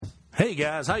Hey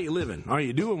guys, how you living? Are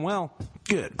you doing well?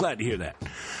 Good, glad to hear that.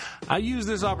 I used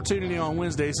this opportunity on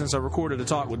Wednesday since I recorded a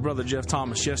talk with Brother Jeff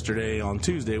Thomas yesterday on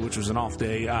Tuesday, which was an off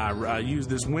day. I used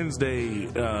this Wednesday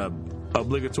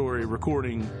obligatory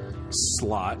recording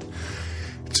slot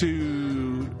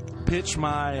to pitch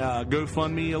my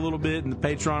GoFundMe a little bit and the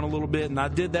Patreon a little bit, and I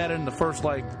did that in the first,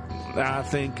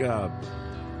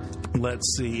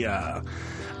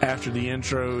 after the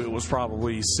intro, it was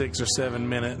probably 6 or 7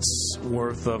 minutes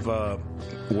worth of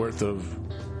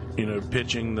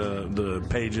pitching the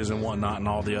pages and whatnot and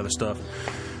all the other stuff.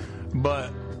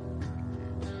 But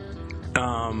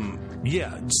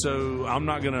so I'm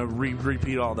not going to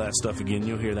repeat all that stuff again.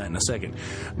 You'll hear that in a second.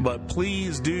 But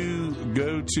please do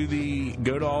go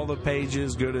to all the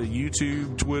pages. Go to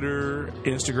YouTube, Twitter,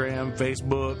 Instagram,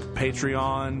 Facebook,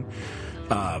 Patreon.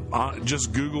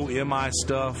 Just Google MI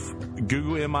stuff.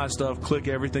 Google MI stuff. Click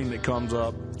everything that comes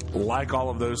up. Like all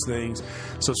of those things.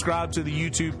 Subscribe to the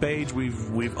YouTube page.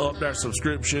 We've upped our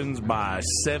subscriptions by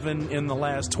 7 in the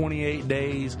last 28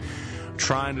 days.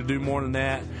 Trying to do more than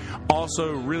that.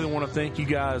 Also, really want to thank you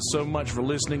guys so much for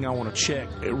listening. I want to check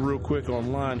real quick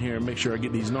online here and make sure I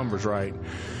get these numbers right.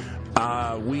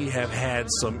 We have had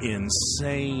some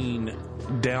insane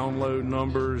download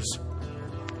numbers.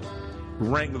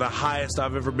 Ranked the highest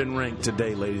I've ever been ranked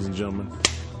today, ladies and gentlemen.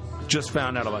 Just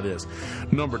found out about this.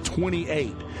 Number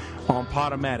 28 on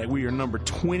Podomatic. We are number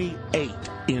 28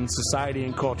 in Society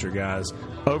and Culture, guys.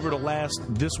 Over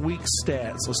this week's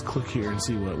stats, let's click here and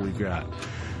see what we got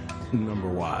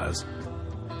number-wise.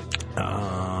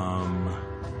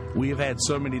 We have had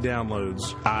so many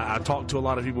downloads. I talked to a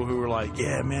lot of people who were like,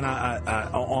 yeah, man,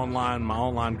 my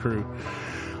online crew.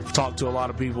 I've talked to a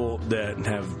lot of people that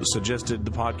have suggested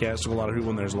the podcast to a lot of people,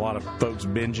 and there's a lot of folks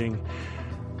binging.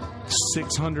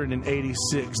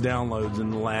 686 downloads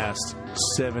in the last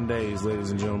 7 days,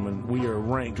 ladies and gentlemen. We are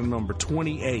ranked number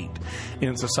 28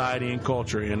 in Society and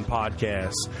Culture in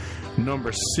podcasts.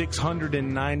 Number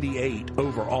 698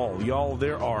 overall. Y'all,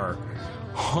 there are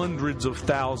hundreds of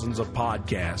thousands of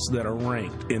podcasts that are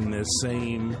ranked in this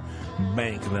same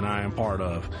bank that I am part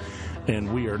of.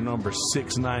 And we are number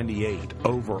 698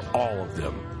 over all of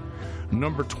them.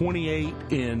 Number 28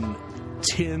 in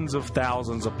tens of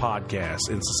thousands of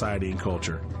podcasts in Society and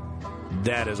Culture.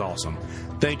 That is awesome.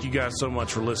 Thank you guys so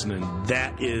much for listening.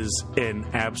 That is an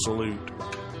absolute...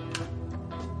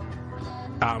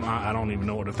 I don't even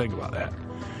know what to think about that.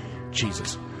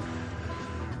 Jesus.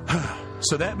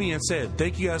 So that being said,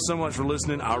 thank you guys so much for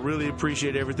listening. I really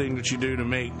appreciate everything that you do to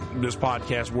make this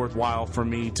podcast worthwhile for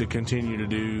me to continue to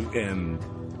do. And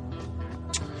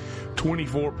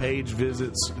 24 page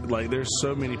visits. Like, there's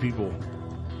so many people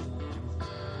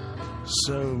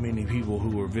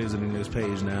who are visiting this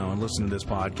page now and listening to this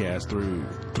podcast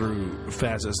through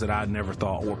facets that I never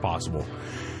thought were possible.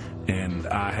 And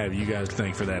I have you guys to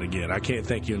thank for that again. I can't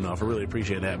thank you enough. I really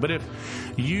appreciate that. But if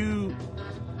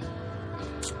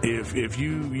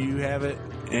you have it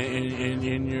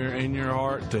in your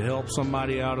heart to help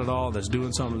somebody out at all that's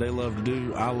doing something they love to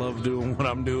do, I love doing what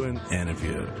I'm doing. And if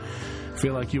you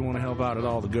feel like you want to help out at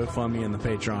all, the GoFundMe and the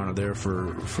Patreon are there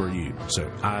for you.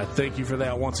 So I thank you for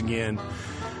that once again.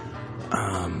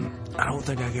 I don't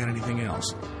think I got anything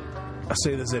else. I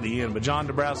say this at the end, but John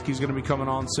Dabrowski's going to be coming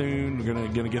on soon. We're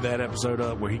going to get that episode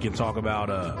up where he can talk about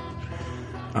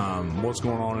what's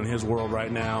going on in his world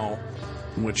right now,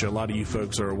 which a lot of you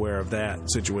folks are aware of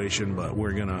that situation. But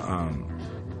we're gonna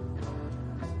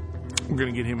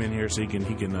get him in here so he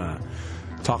can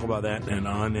talk about that in an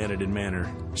unedited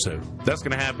manner. So that's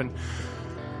going to happen.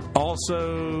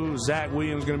 Also, Zach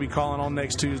Williams is going to be calling on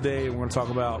next Tuesday, and we're going to talk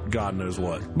about God knows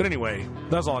what. But anyway,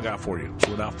 that's all I got for you.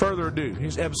 So without further ado,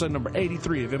 here's episode number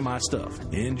 83 of In My Stuff.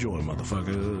 Enjoy,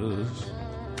 motherfuckers.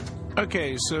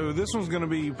 Okay, so this one's going to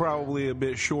be probably a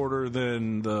bit shorter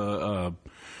than the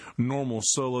normal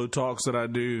solo talks that I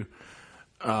do.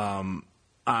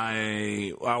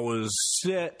 I was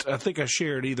set. I think I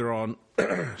shared either on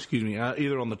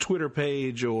either on the Twitter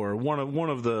page or one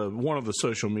of the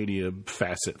social media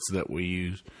facets that we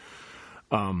use.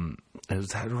 Is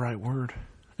that the right word?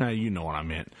 You know what I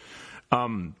meant.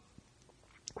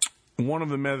 One of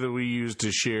the methods we use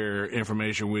to share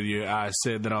information with you, I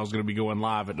said that I was going to be going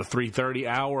live at the 3:30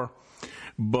 hour,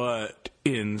 but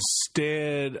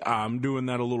instead I'm doing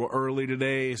that a little early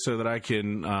today so that I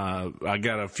can, I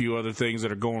got a few other things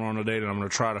that are going on today that I'm going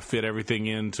to try to fit everything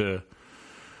into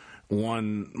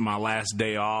my last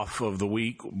day off of the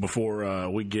week before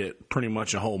we get pretty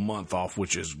much a whole month off,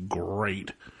 which is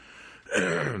great.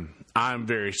 I'm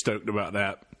very stoked about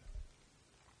that.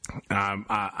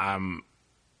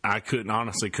 I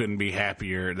couldn't be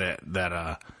happier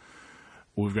that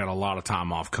a lot of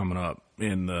time off coming up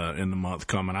in the month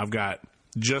coming. I've got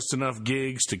just enough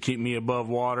gigs to keep me above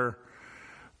water,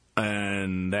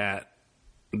 and that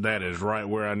is right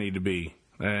where I need to be.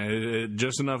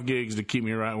 Just enough gigs to keep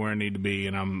me right where I need to be,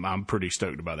 and I'm pretty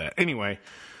stoked about that. Anyway,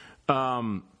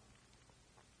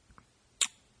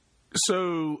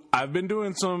 so I've been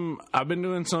doing some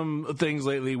things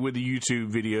lately with the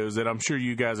YouTube videos that I'm sure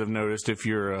you guys have noticed if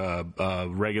you're a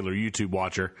regular YouTube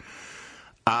watcher.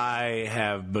 I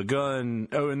have begun.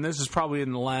 Oh, and this is probably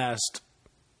in the last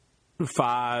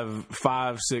 5,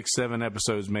 6, 7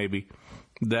 episodes maybe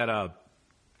that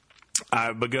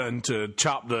I've begun to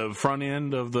chop the front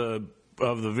end of the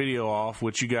video off,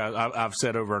 which you guys I've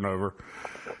said over and over,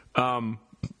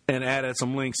 and added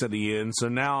some links at the end. So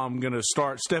now I'm going to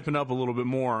start stepping up a little bit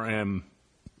more and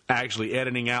actually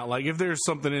editing out. Like if there's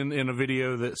something in a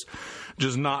video that's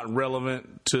just not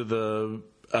relevant to the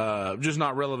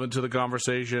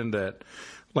conversation, that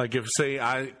like if say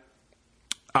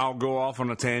I'll go off on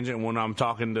a tangent when I'm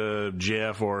talking to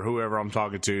Jeff or whoever I'm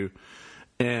talking to,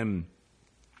 and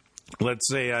let's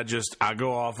say I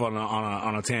go off on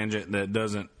a tangent that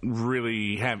doesn't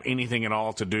really have anything at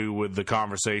all to do with the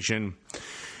conversation,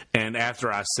 and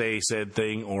after I say said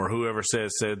thing or whoever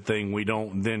says said thing, we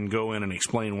don't then go in and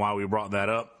explain why we brought that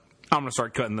up, I'm going to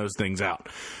start cutting those things out.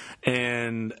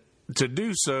 And to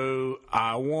do so,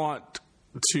 I want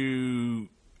to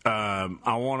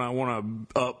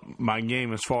up my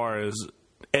game as far as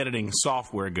editing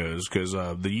software goes, because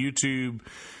the YouTube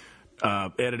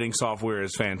editing software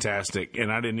is fantastic, and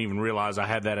I didn't even realize I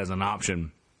had that as an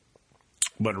option.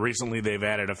 But recently they've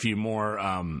added a few more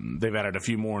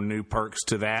new perks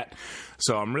to that,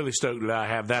 so I'm really stoked that I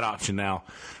have that option now.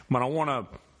 But I want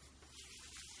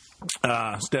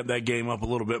to step that game up a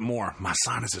little bit more. My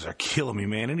sinuses are killing me,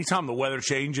 man. Anytime the weather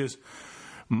changes,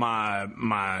 my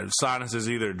sinuses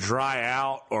either dry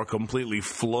out or completely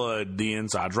flood the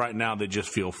insides. Right now they just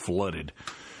feel flooded.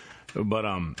 But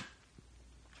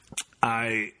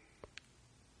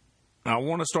I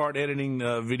want to start editing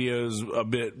videos a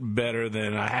bit better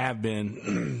than I have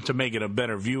been to make it a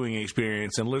better viewing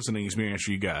experience and listening experience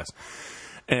for you guys.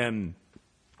 And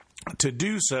to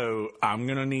do so, I'm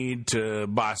going to need to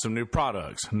buy some new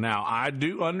products. Now, I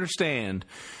do understand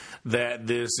that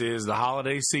this is the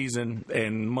holiday season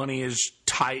and money is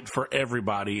tight for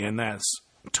everybody, and that's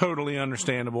totally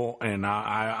understandable. And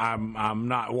I'm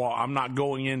not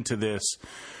going into this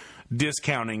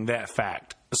discounting that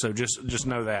fact. So just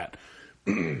know that.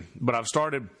 But I've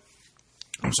started.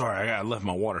 I'm sorry, I left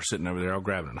my water sitting over there. I'll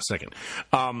grab it in a second.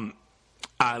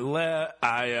 I left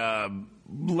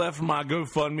my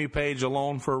GoFundMe page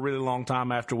alone for a really long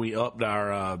time after we upped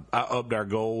our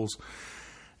goals,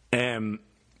 and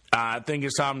I think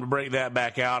it's time to break that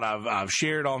back out. I've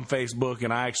shared on Facebook,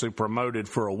 and I actually promoted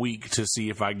for a week to see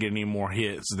if I get any more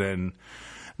hits than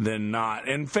not.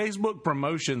 And Facebook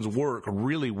promotions work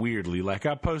really weirdly. Like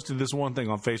I posted this one thing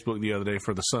on Facebook the other day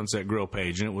for the Sunset Grill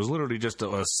page, and it was literally just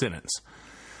a sentence,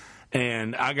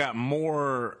 and I got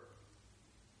more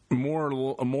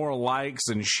likes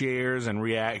and shares and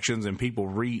reactions and people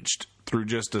reached through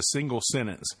just a single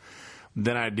sentence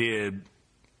than I did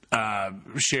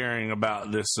sharing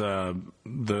about this the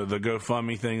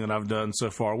GoFundMe thing that I've done so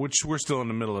far, which we're still in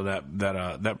the middle of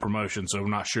that promotion, so I'm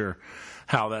not sure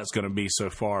how that's going to be so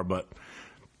far. But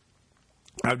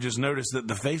I've just noticed that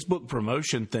the Facebook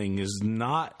promotion thing is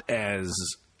not as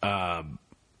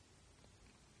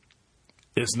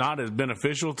it's not as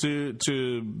beneficial to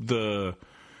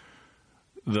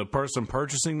the person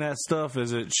purchasing that stuff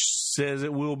as it says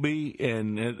it will be,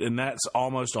 and that's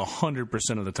almost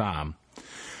 100% of the time.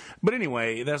 But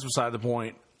anyway, that's beside the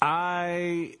point.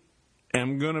 I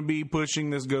am going to be pushing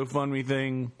this GoFundMe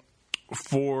thing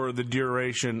for the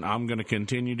duration. I'm going to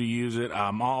continue to use it.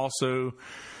 I'm also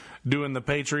doing the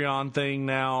Patreon thing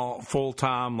now full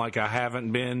time, like I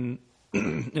haven't been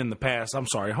in the past. I'm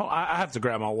sorry. I have to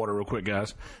grab my water real quick,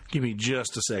 guys. Give me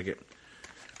just a second.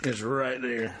 It's right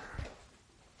there.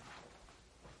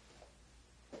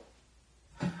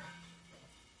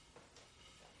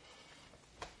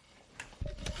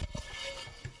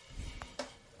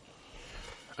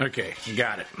 Okay,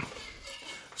 got it.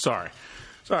 Sorry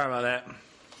about that.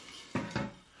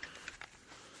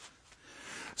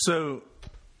 So,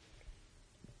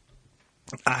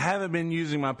 I haven't been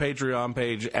using my Patreon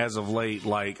page as of late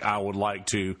like I would like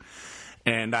to,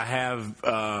 and I have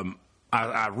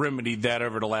I remedied that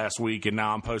over the last week, and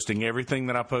now I'm posting everything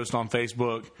that I post on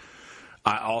Facebook.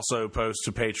 I also post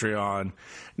to Patreon.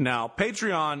 Now,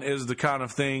 Patreon is the kind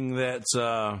of thing that's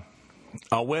a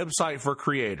website for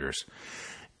creators.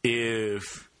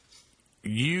 If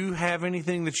you have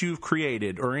anything that you've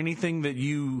created or anything that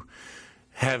you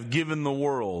have given the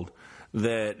world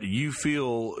that you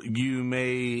feel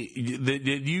may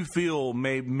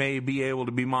be able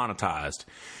to be monetized,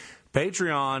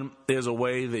 Patreon is a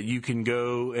way that you can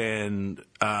go and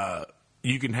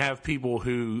you can have people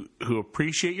who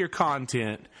appreciate your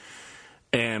content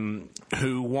and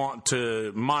who want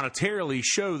to monetarily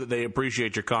show that they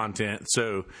appreciate your content,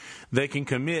 so they can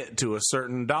commit to a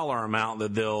certain dollar amount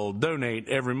that they'll donate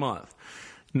every month.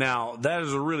 Now, that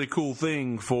is a really cool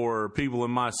thing for people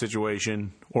in my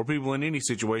situation, or people in any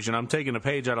situation. I'm taking a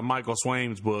page out of Michael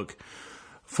Swaim's book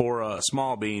for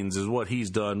Small Beans, is what he's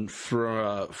done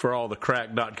for all the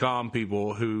crack.com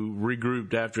people who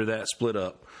regrouped after that split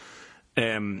up.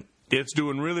 And it's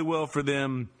doing really well for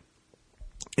them.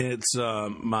 It's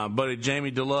my buddy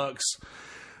Jamie Deluxe,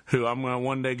 who I'm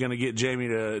one day going to get Jamie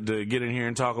to get in here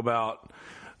and talk about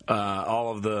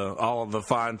all of the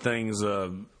fine things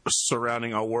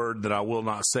surrounding a word that I will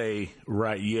not say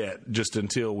right yet, just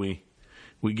until we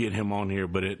get him on here.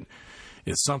 But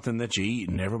it's something that you eat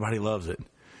and everybody loves it,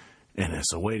 and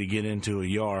it's a way to get into a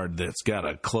yard that's got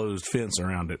a closed fence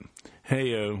around it.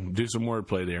 Hey, do some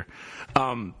wordplay there.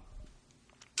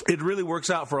 It really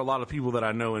works out for a lot of people that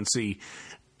I know and see,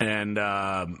 and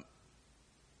I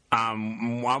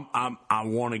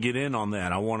want to get in on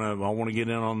that. I want to get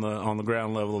in on the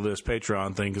ground level of this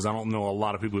Patreon thing, because I don't know a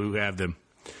lot of people who have them,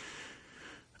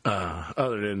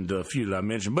 other than the few that I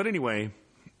mentioned. But anyway,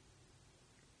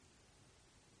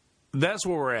 that's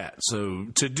where we're at. So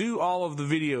to do all of the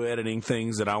video editing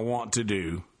things that I want to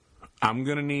do, I'm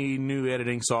going to need new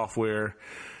editing software.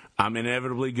 I'm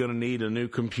inevitably going to need a new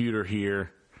computer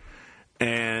here.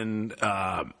 And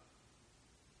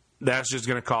that's just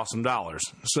going to cost some dollars.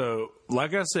 So,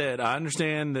 like I said, I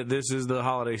understand that this is the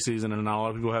holiday season and not a lot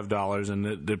of people have dollars,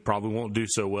 and it probably won't do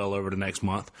so well over the next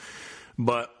month.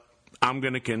 But I'm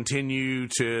going to continue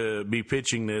to be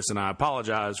pitching this, and I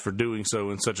apologize for doing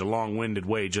so in such a long-winded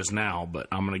way just now, but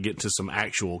I'm going to get to some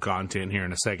actual content here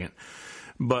in a second.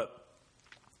 But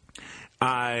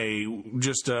I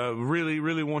just really,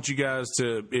 really want you guys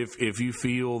to, if you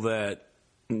feel that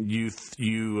you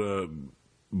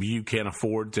can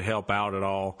afford to help out at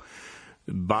all,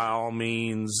 by all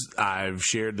means. I've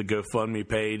shared the GoFundMe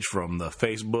page from the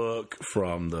Facebook,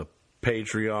 from the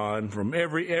Patreon, from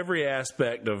every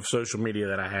aspect of social media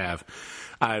that I have.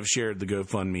 I've shared the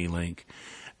GoFundMe link,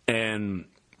 and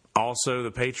also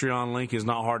the Patreon link is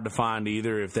not hard to find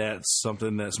either. If that's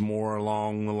something that's more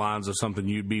along the lines of something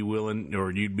you'd be willing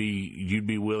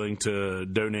willing to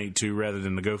donate to rather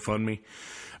than the GoFundMe,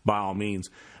 by all means,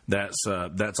 that's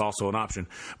also an option.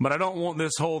 But I don't want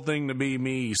this whole thing to be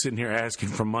me sitting here asking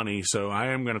for money, so I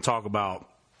am going to talk about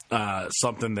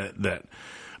something that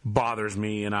bothers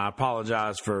me, and I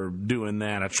apologize for doing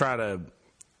that. I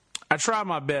try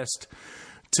my best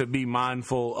to be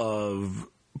mindful of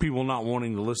people not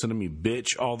wanting to listen to me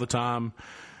bitch all the time,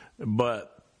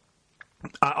 but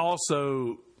I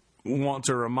also want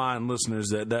to remind listeners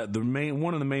that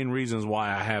one of the main reasons why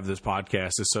I have this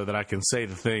podcast is so that I can say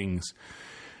the things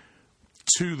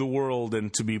to the world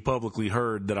and to be publicly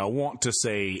heard that I want to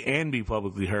say and be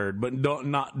publicly heard, but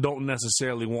don't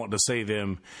necessarily want to say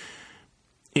them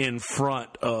in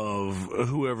front of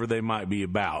whoever they might be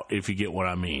about, if you get what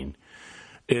I mean.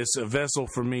 It's a vessel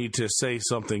for me to say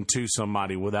something to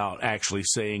somebody without actually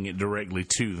saying it directly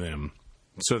to them,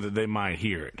 so that they might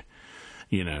hear it.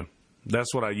 You know,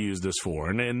 that's what I use this for.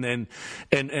 And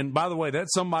by the way, that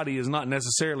somebody is not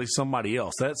necessarily somebody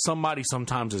else. That somebody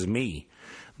sometimes is me.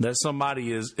 That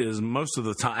somebody is most of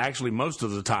the time, actually most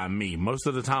of the time me. Most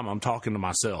of the time I'm talking to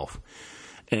myself.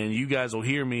 And you guys will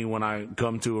hear me when I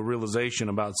come to a realization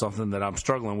about something that I'm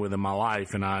struggling with in my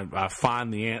life, and I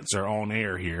find the answer on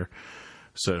air here.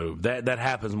 So that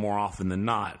happens more often than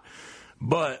not.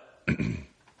 But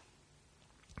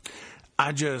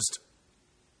I just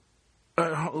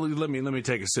let me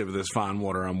take a sip of this fine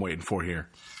water I'm waiting for here.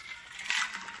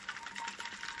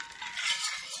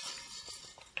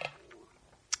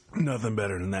 Nothing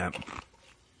better than that.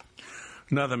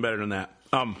 Nothing better than that.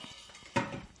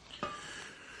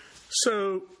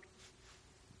 So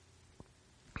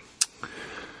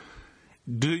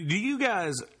do you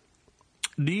guys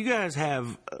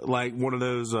have like one of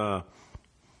those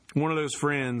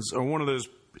friends, or one of those,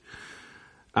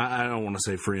 I don't want to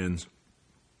say friends.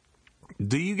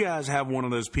 Do you guys have one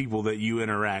of those people that you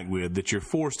interact with, that you're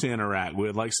forced to interact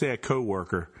with, like say a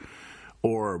coworker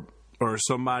or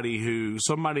somebody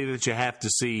that you have to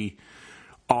see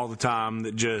all the time,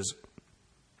 that just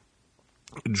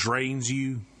drains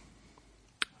you,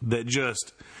 that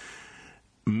just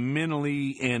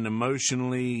mentally and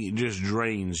emotionally just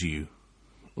drains you?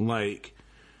 Like,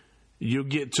 you'll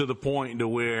get to the point to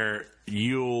where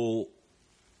you'll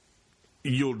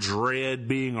dread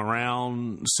being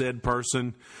around said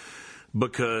person,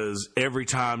 because every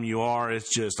time you are,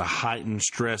 it's just a heightened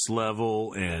stress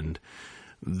level, and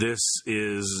this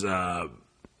is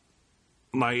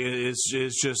like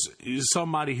it's just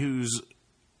somebody who's,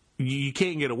 you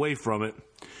can't get away from it.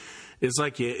 It's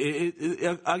like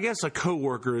I guess a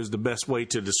coworker is the best way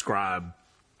to describe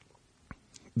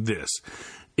this.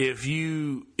 If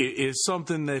it's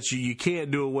something that you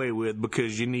can't do away with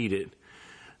because you need it,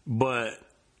 but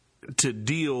to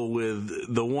deal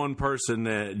with the one person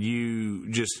that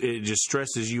it just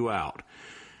stresses you out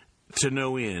to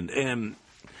no end. And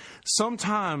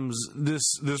sometimes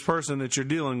this person that you're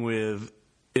dealing with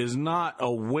is not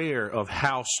aware of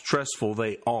how stressful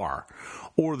they are,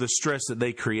 or the stress that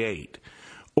they create,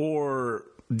 or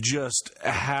just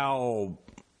how,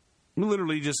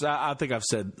 literally just, I think I've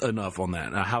said enough on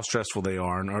that, how stressful they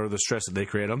are, or the stress that they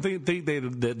create. I think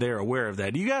that they're aware of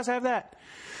that. Do you guys have that?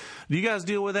 Do you guys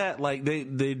deal with that? Like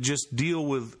they just deal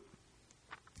with,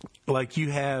 like, you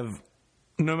have,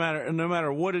 no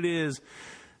matter what it is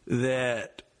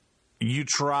that you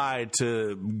try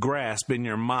to grasp in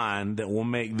your mind that will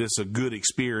make this a good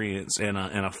experience and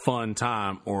a fun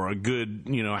time, or a good,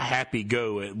 happy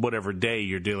go at whatever day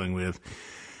you're dealing with.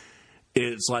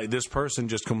 It's like this person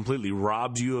just completely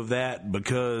robs you of that,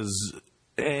 because,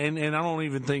 and I don't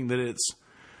even think that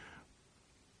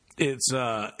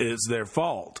it's their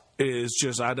fault. It's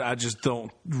just, I just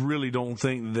don't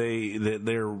think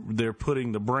they're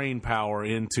putting the brain power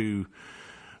into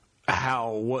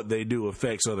how what they do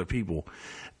affects other people.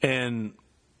 And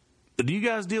do you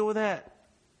guys deal with that?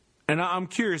 And I'm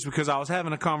curious, because I was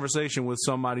having a conversation with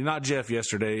somebody, not Jeff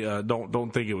yesterday.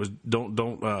 Don't think it was.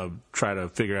 Don't try to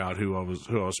figure out who I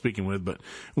was speaking with, but it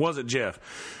wasn't Jeff.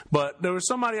 But there was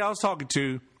somebody I was talking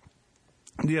to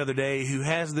the other day who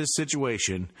has this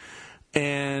situation,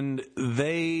 and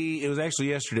it was actually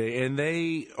yesterday, and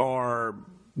they are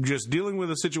just dealing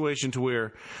with a situation to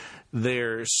where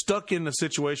they're stuck in the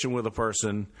situation with a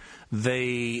person.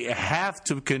 They have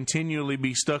to continually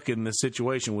be stuck in the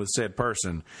situation with said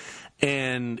person,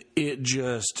 and it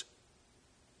just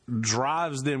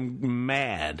drives them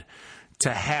mad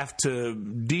to have to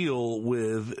deal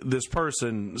with this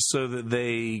person so that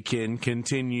they can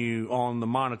continue on the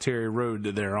monetary road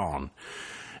that they're on.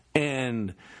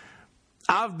 And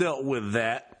I've dealt with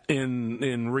that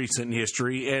in recent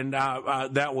history, and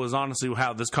that was honestly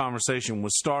how this conversation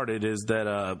was started, is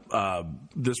that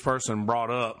this person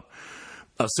brought up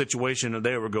a situation that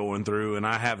they were going through, and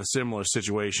I have a similar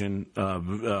situation,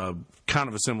 kind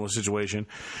of a similar situation,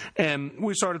 and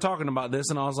we started talking about this,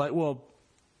 and I was like, well,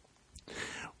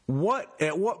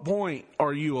 at what point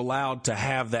are you allowed to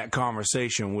have that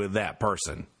conversation with that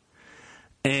person?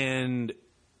 And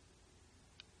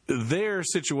their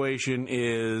situation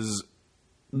is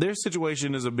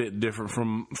a bit different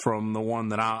from the one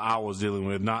that I was dealing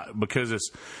with, not because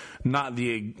it's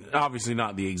obviously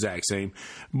not the exact same,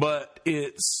 but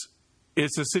it's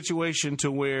a situation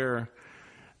to where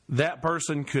that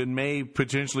person may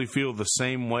potentially feel the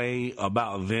same way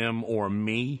about them or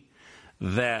me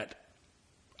that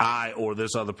I or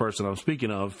this other person I'm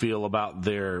speaking of feel about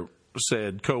their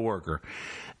said coworker.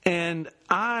 And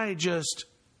I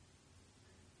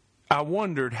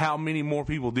wondered how many more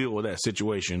people deal with that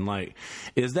situation. Like,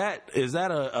 is that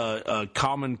a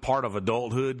common part of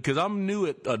adulthood? Because I'm new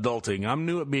at adulting. I'm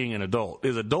new at being an adult.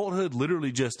 Is adulthood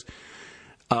literally just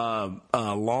a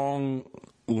long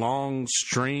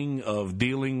string of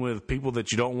dealing with people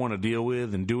that you don't want to deal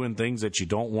with and doing things that you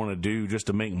don't want to do just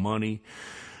to make money?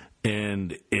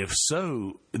 And if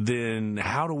so, then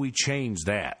how do we change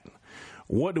that?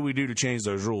 What do we do to change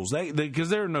those rules? Because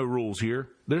there are no rules here.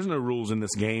 There's no rules in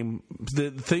this game.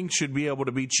 Things should be able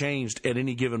to be changed at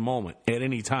any given moment, at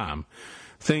any time.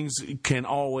 Things can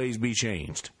always be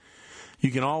changed. You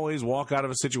can always walk out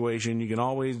of a situation. You can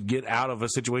always get out of a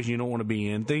situation you don't want to be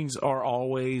in. Things are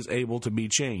always able to be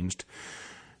changed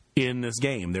in this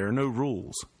game. There are no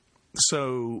rules.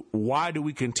 So why do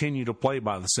we continue to play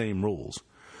by the same rules?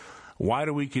 Why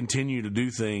do we continue to do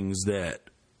things that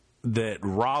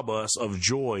rob us of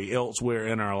joy elsewhere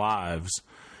in our lives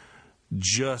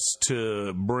just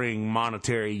to bring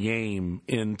monetary gain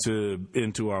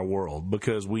into our world?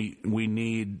 Because we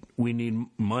need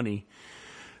money.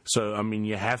 So I mean,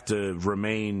 you have to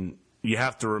remain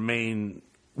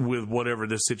with whatever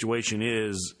this situation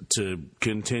is to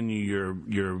continue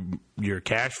your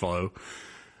cash flow.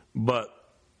 But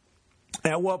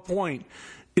at what point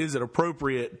is it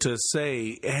appropriate to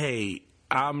say, hey,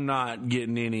 I'm not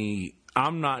getting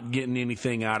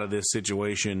anything out of this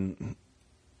situation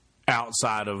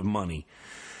outside of money.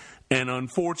 And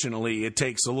unfortunately, it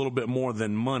takes a little bit more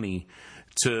than money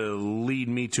to lead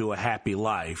me to a happy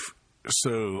life.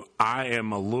 So I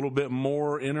am a little bit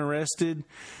more interested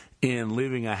in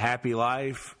living a happy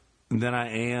life than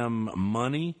I am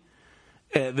money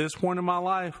at this point in my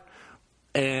life.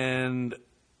 And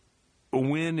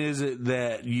when is it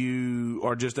that you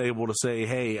are just able to say,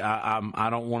 hey, I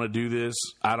don't want to do this.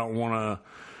 I don't want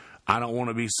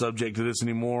to be subject to this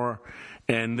anymore.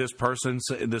 And this person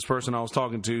I was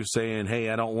talking to saying, hey,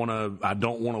 I don't want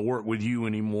to work with you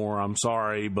anymore. I'm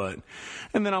sorry.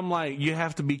 And then I'm like, you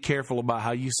have to be careful about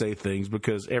how you say things,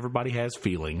 because everybody has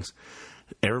feelings.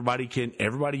 Everybody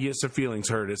gets their feelings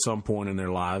hurt at some point in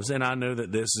their lives. And I know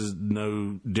that this is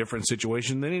no different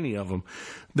situation than any of them.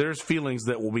 There's feelings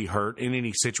that will be hurt in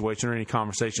any situation or any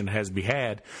conversation that has to be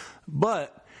had.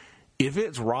 But if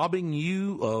it's robbing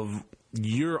you of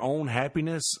your own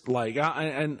happiness,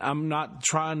 and I'm not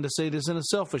trying to say this in a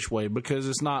selfish way, because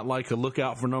it's not like a look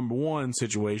out for number one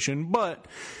situation, but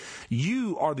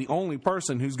you are the only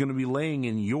person who's going to be laying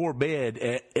in your bed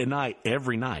at night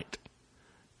every night.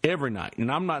 Every night.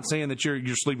 And I'm not saying that you're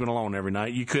sleeping alone every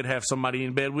night. You could have somebody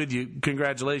in bed with you.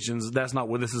 Congratulations. That's not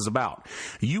what this is about.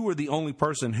 You are the only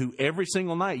person who every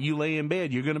single night you lay in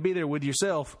bed, you're going to be there with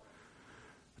yourself.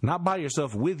 Not by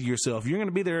yourself, with yourself. You're going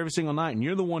to be there every single night, and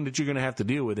you're the one that you're going to have to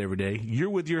deal with every day.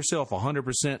 You're with yourself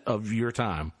 100% of your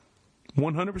time.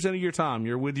 100% of your time,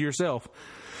 you're with yourself.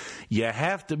 You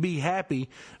have to be happy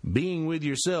being with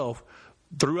yourself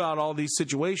throughout all these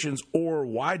situations, or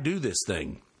why do this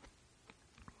thing?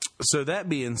 So that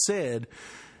being said,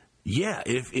 yeah,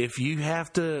 if you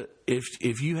have to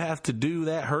do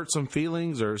that, hurt some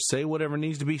feelings or say whatever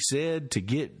needs to be said to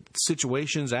get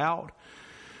situations out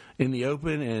in the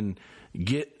open and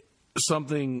get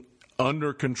something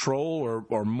under control,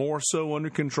 or more so under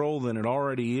control than it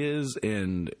already is,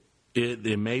 and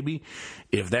it maybe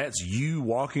if that's you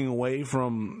walking away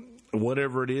from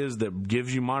whatever it is that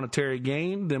gives you monetary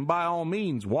gain, then by all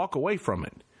means walk away from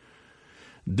it.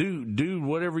 Do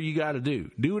whatever you got to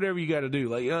do. Do whatever you got to do.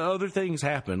 Like, other things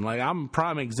happen. Like, I'm a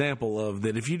prime example of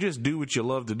that. If you just do what you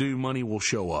love to do, money will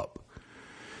show up.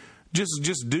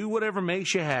 Just do whatever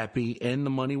makes you happy, and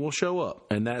the money will show up.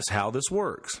 And that's how this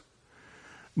works.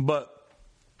 But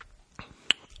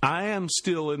I am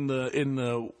still in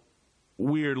the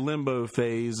weird limbo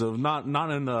phase of not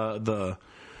in the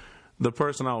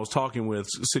person I was talking with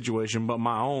situation, but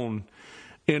my own,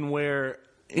 in where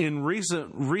in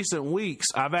recent weeks,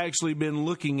 I've actually been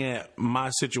looking at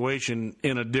my situation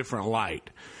in a different light,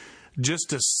 just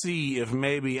to see if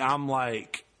maybe I'm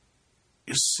like,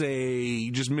 say,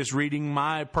 just misreading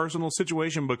my personal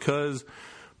situation because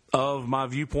of my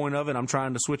viewpoint of it. I'm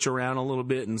trying to switch around a little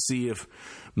bit and see if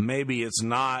maybe it's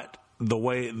not the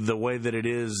way that it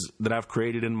is that I've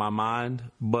created in my mind,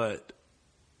 but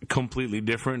completely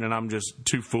different, and I'm just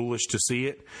too foolish to see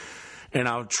it. And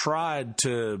I've tried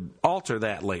to alter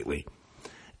that lately.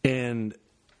 And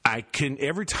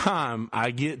every time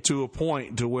I get to a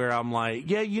point to where I'm like,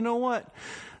 yeah, you know what?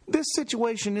 This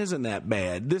situation isn't that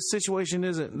bad. This situation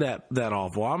isn't that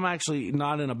awful. I'm actually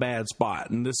not in a bad spot,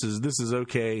 and this is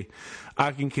okay.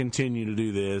 I can continue to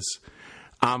do this.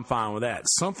 I'm fine with that.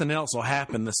 Something else will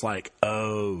happen that's like,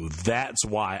 oh, that's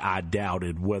why I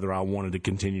doubted whether I wanted to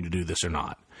continue to do this or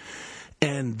not.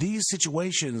 And these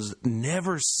situations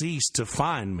never cease to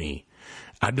find me.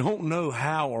 I don't know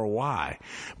how or why,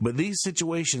 but these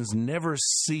situations never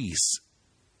cease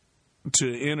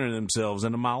to enter themselves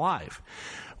into my life,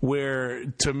 where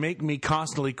to make me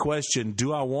constantly question,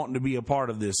 do I want to be a part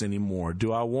of this anymore?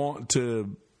 Do I want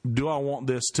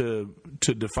this to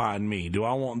define me? Do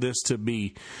I want this to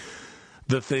be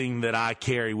the thing that I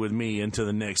carry with me into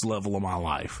the next level of my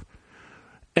life?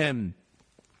 And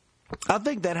I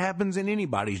think that happens in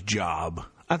anybody's job.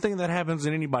 I think that happens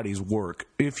in anybody's work.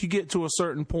 If you get to a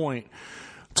certain point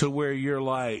to where you're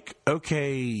like,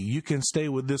 okay, you can stay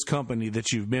with this company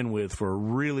that you've been with for a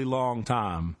really long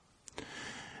time,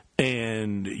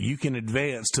 and you can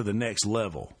advance to the next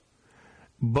level.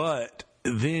 But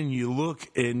then you look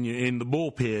in the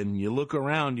bullpen, you look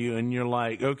around you, and you're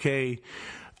like, okay,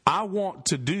 I want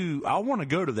to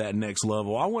go to that next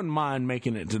level. I wouldn't mind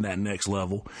making it to that next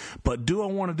level, but do I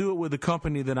want to do it with the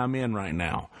company that I'm in right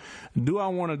now? Do I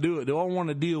want to do it? Do I want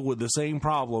to deal with the same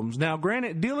problems? Now,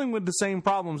 granted, dealing with the same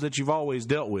problems that you've always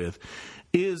dealt with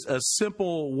is a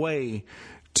simple way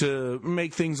to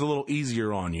make things a little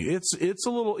easier on you. It's a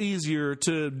little easier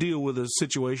to deal with a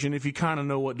situation if you kind of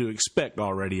know what to expect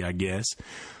already, I guess.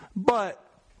 But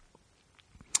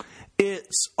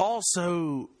it's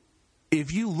also,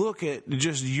 if you look at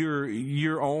just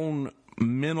your own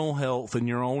mental health and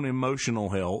your own emotional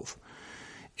health,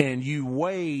 and you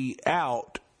weigh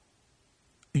out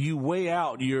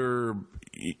your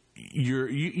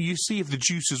you see if the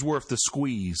juice is worth the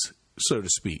squeeze, so to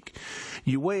speak.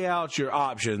 You weigh out your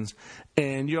options,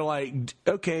 and you're like,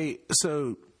 okay,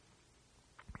 so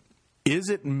is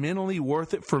it mentally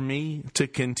worth it for me to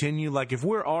continue? Like, if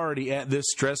we're already at this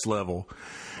stress level,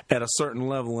 at a certain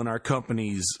level in our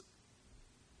company's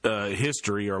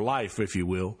history or life, if you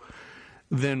will,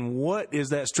 then what is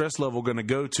that stress level going to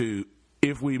go to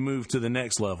if we move to the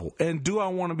next level? And do I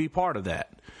want to be part of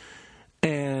that?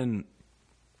 And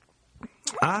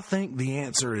I think the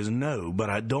answer is no, but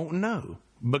I don't know,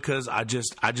 because I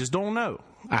just don't know.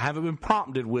 I haven't been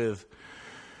prompted with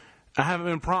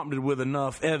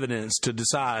enough evidence to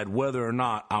decide whether or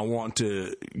not I want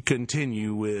to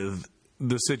continue with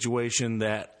the situation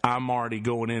that I'm already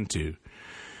going into.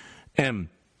 And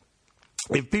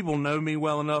if people know me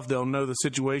well enough, they'll know the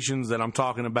situations that I'm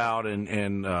talking about,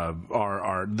 and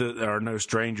are no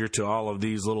stranger to all of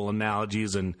these little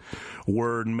analogies and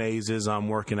word mazes I'm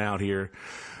working out here.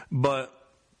 But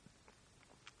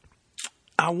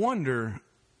I wonder,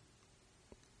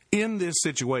 in this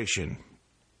situation,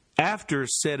 after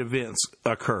said events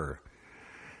occur,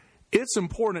 it's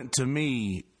important to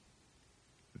me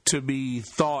to be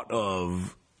thought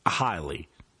of highly.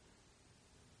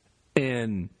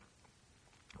 And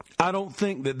I don't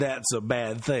think that that's a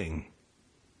bad thing.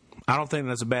 I don't think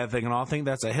that's a bad thing, and I think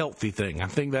that's a healthy thing. I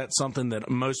think that's something that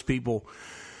most people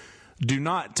do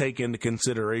not take into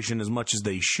consideration as much as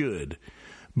they should,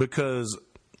 because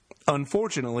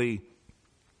unfortunately,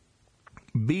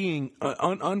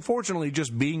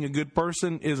 just being a good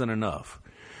person isn't enough.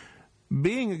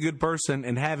 Being a good person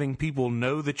and having people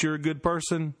know that you're a good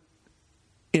person,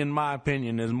 in my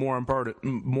opinion, is more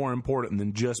important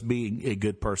than just being a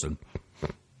good person.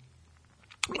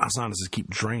 My sinuses keep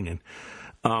draining.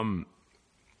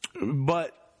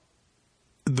 But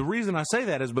the reason I say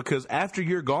that is because after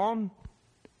you're gone,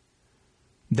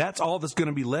 that's all that's going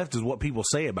to be left is what people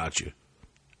say about you.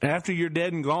 After you're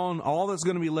dead and gone, all that's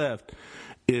going to be left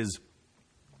is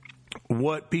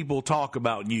what people talk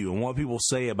about you and what people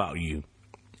say about you.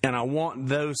 And I want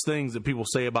those things that people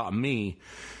say about me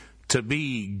to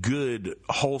be good,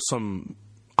 wholesome,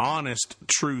 honest,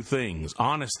 true things,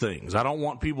 honest things. I don't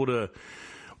want people to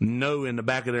know in the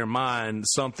back of their mind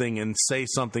something and say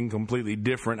something completely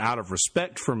different out of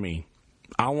respect for me.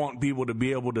 I want people to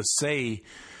be able to say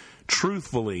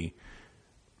truthfully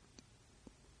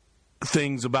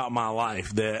things about my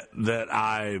life that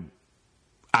I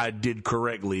did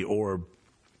correctly, or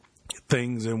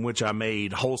things in which I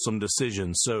made wholesome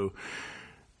decisions. So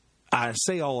I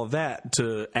say all of that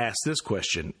to ask this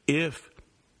question. If,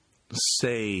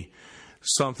 say,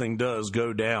 something does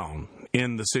go down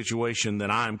in the situation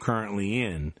that I'm currently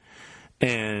in,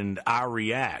 and I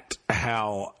react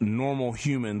how normal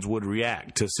humans would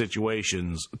react to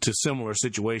situations, to similar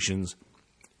situations,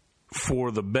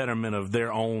 for the betterment of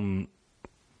their own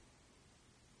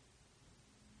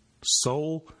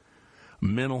soul,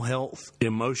 mental health,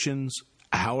 emotions,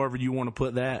 however you want to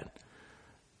put that,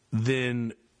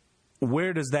 then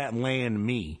where does that land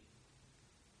me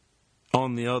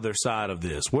on the other side of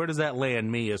this? Where does that land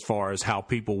me as far as how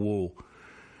people will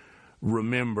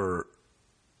remember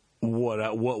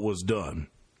what was done?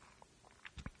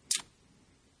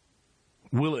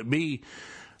 Will it be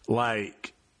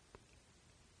like,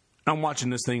 I'm watching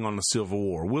this thing on the Civil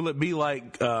War. Will it be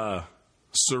like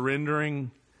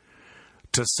surrendering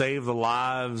to save the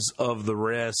lives of the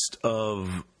rest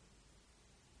of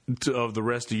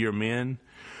your men?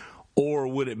 Or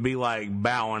would it be like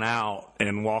bowing out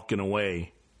and walking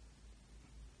away?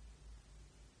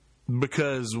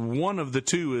 Because one of the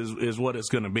two is what it's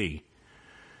going to be.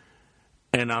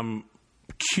 And I'm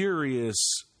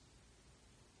curious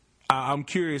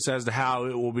as to how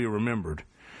it will be remembered.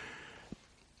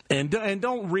 And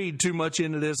don't read too much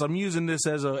into this. I'm using this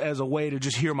as a way to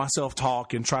just hear myself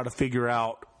talk and try to figure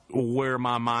out where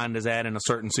my mind is at in a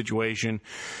certain situation.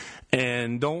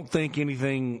 And don't think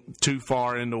anything too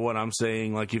far into what I'm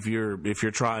saying. Like if you're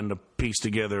trying to piece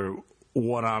together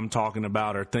what I'm talking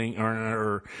about,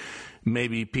 or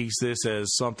maybe piece this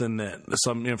as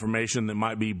some information that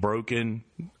might be broken,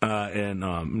 and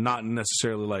not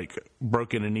necessarily like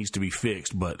broken and needs to be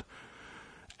fixed, but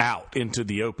out into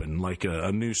the open, like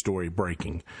a news story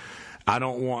breaking. I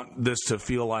don't want this to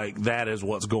feel like that is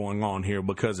what's going on here,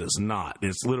 because it's not.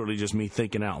 It's literally just me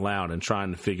thinking out loud and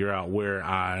trying to figure out where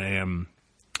I am,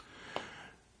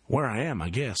 I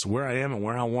guess, where I am and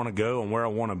where I want to go and where I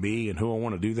want to be and who I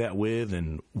want to do that with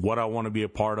and what I want to be a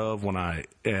part of when I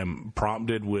am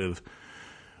prompted with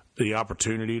the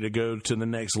opportunity to go to the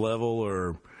next level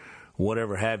or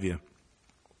whatever have you.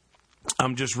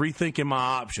 I'm just rethinking my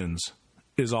options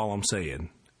is all I'm saying.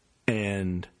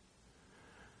 And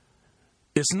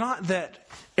it's not that,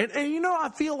 and I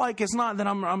feel like it's not that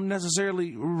I'm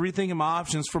necessarily rethinking my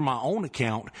options for my own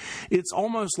account. It's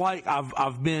almost like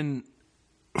I've been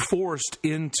forced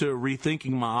into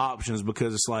rethinking my options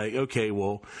because it's like, okay,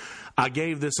 well, I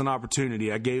gave this an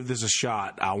opportunity. I gave this a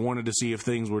shot. I wanted to see if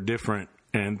things were different,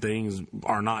 and things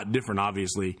are not different,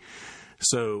 obviously.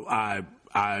 So I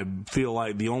feel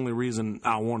like the only reason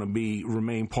I want to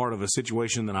remain part of a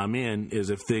situation that I'm in is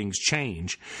if things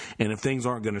change. And if things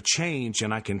aren't going to change,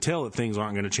 and I can tell that things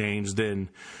aren't going to change, then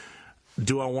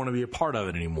do I want to be a part of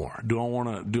it anymore? Do I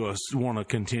want to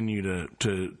continue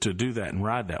to do that and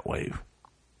ride that wave?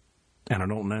 And I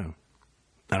don't know.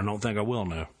 I don't think I will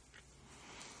know.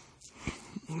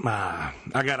 I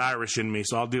got Irish in me,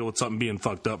 so I'll deal with something being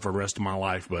fucked up for the rest of my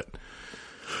life, but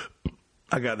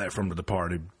I got that from The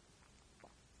Departed.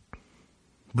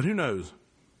 But who knows?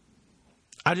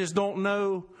 I just don't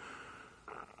know.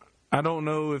 I don't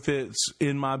know if it's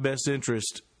in my best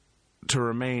interest to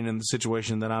remain in the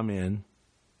situation that I'm in,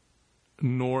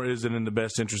 nor is it in the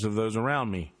best interest of those around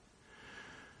me.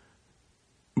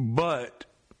 But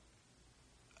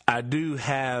I do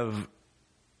have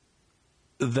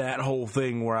that whole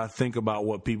thing where I think about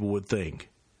what people would think.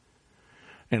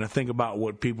 And I think about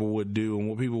what people would do and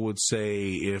what people would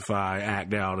say if I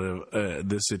act out of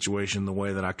this situation the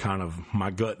way that my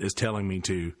gut is telling me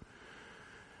to.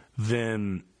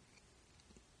 Then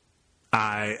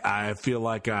I feel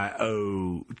like I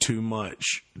owe too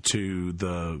much to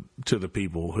the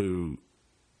people who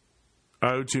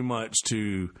owe too much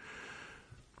to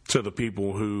the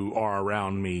people who are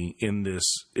around me in this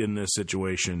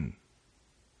situation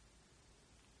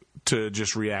to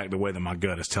just react the way that my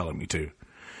gut is telling me to.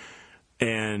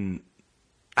 And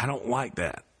I don't like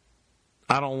that.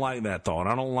 I don't like that thought.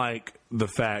 I don't like the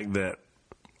fact that,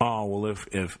 oh, well,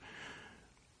 if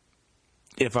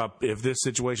this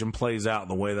situation plays out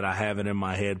the way that I have it in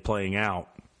my head playing out,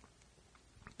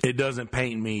 it doesn't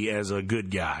paint me as a good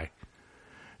guy.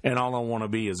 And all I want to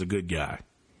be is a good guy.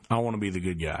 I want to be the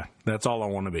good guy. That's all I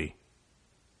want to be.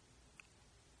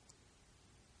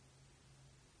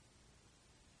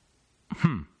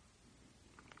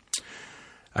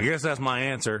 I guess that's my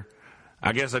answer.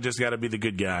 I guess I just got to be the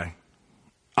good guy.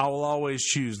 I will always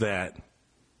choose that.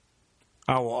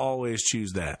 I will always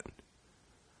choose that.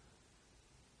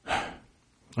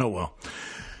 Oh, well.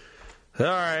 All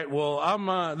right.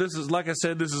 Well, this is, like I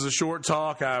said, this is a short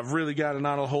talk. I've really got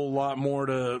not a whole lot more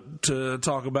to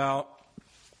talk about.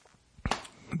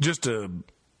 Just a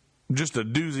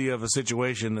doozy of a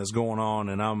situation that's going on,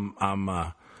 and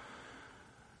I'm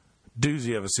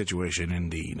doozy of a situation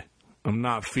indeed. I'm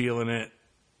not feeling it,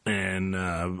 and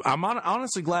I'm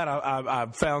honestly glad I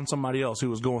found somebody else who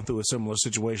was going through a similar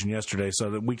situation yesterday, so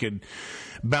that we could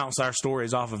bounce our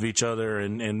stories off of each other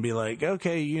and be like,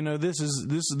 okay, this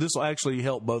will actually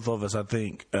help both of us. I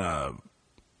think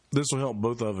this will help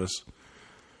both of us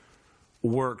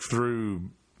work through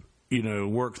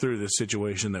this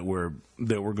situation that we're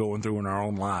going through in our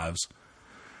own lives.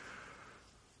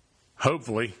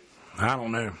 Hopefully, I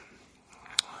don't know,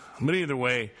 but either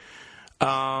way.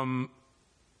 All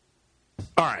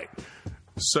right.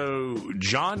 So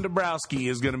John Dabrowski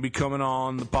is going to be coming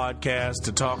on the podcast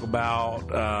to talk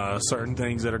about certain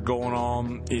things that are going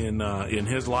on in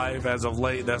his life as of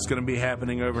late. That's going to be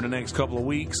happening over the next couple of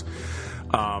weeks.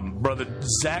 Brother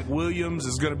Zach Williams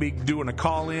is going to be doing a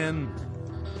call-in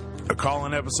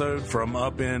episode from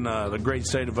up in the great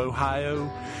state of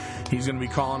Ohio. He's going to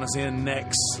be calling us in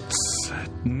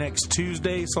next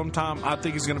Tuesday sometime. I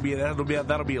think it's going to be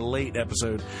that'll be a late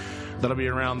episode. That'll be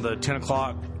around the 10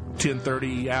 o'clock,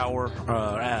 10:30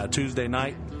 hour Tuesday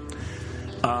night.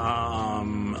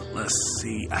 Let's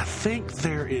see. I think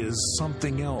there is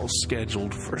something else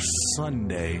scheduled for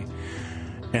Sunday,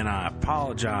 and I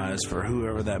apologize for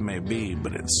whoever that may be,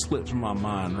 but it slips my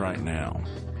mind right now.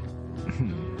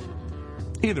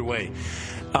 Either way,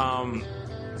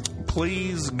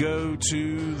 please go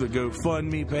to the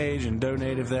GoFundMe page and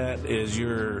donate if that is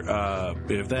your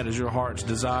heart's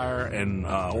desire, and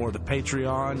or the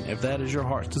Patreon if that is your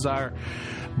heart's desire.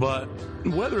 But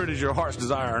whether it is your heart's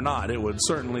desire or not, I would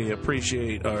certainly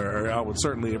appreciate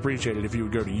it if you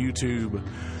would go to YouTube,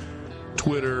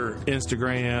 Twitter,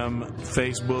 Instagram,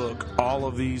 Facebook, all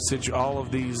of these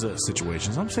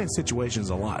situations. I'm saying situations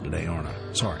a lot today, aren't I?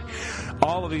 Sorry.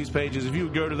 All of these pages, if you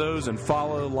would go to those and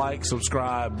follow, like,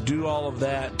 subscribe, do all of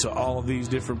that to all of these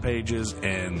different pages,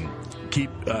 and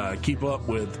keep up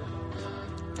with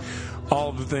all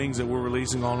of the things that we're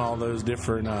releasing on all those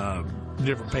different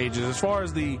pages. As far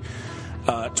as the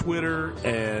Twitter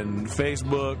and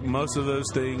Facebook, most of those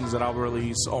things that I'll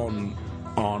release on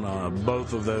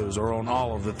both of those, or on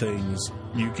all of the things,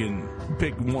 you can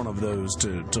pick one of those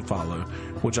to follow,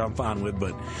 which I'm fine with.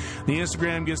 But the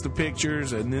Instagram gets the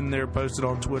pictures, and then they're posted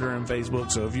on Twitter and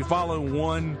Facebook. So if you follow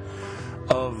one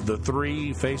of the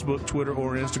three, Facebook, Twitter,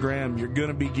 or Instagram, you're going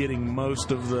to be getting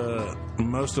most of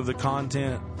the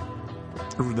content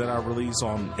that I release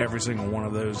on every single one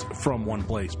of those from one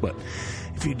place. But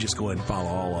if you just go ahead and follow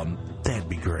all of them, that'd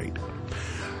be great.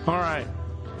 All right.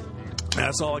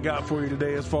 That's all I got for you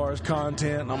today as far as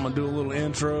content. I'm going to do a little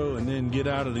intro and then get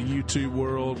out of the YouTube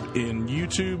world. In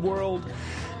YouTube world,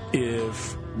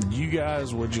 if you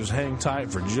guys would just hang tight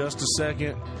for just a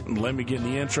second, let me get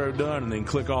the intro done, and then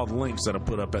click all the links that I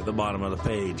put up at the bottom of the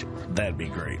page. That'd be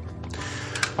great.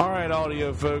 All right,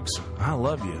 audio folks, I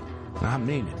love you. I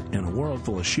mean it. In a world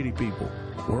full of shitty people,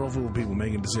 a world full of people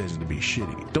making decisions to be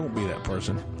shitty, don't be that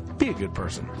person. Be a good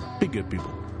person. Be good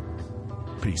people.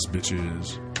 Peace,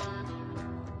 bitches.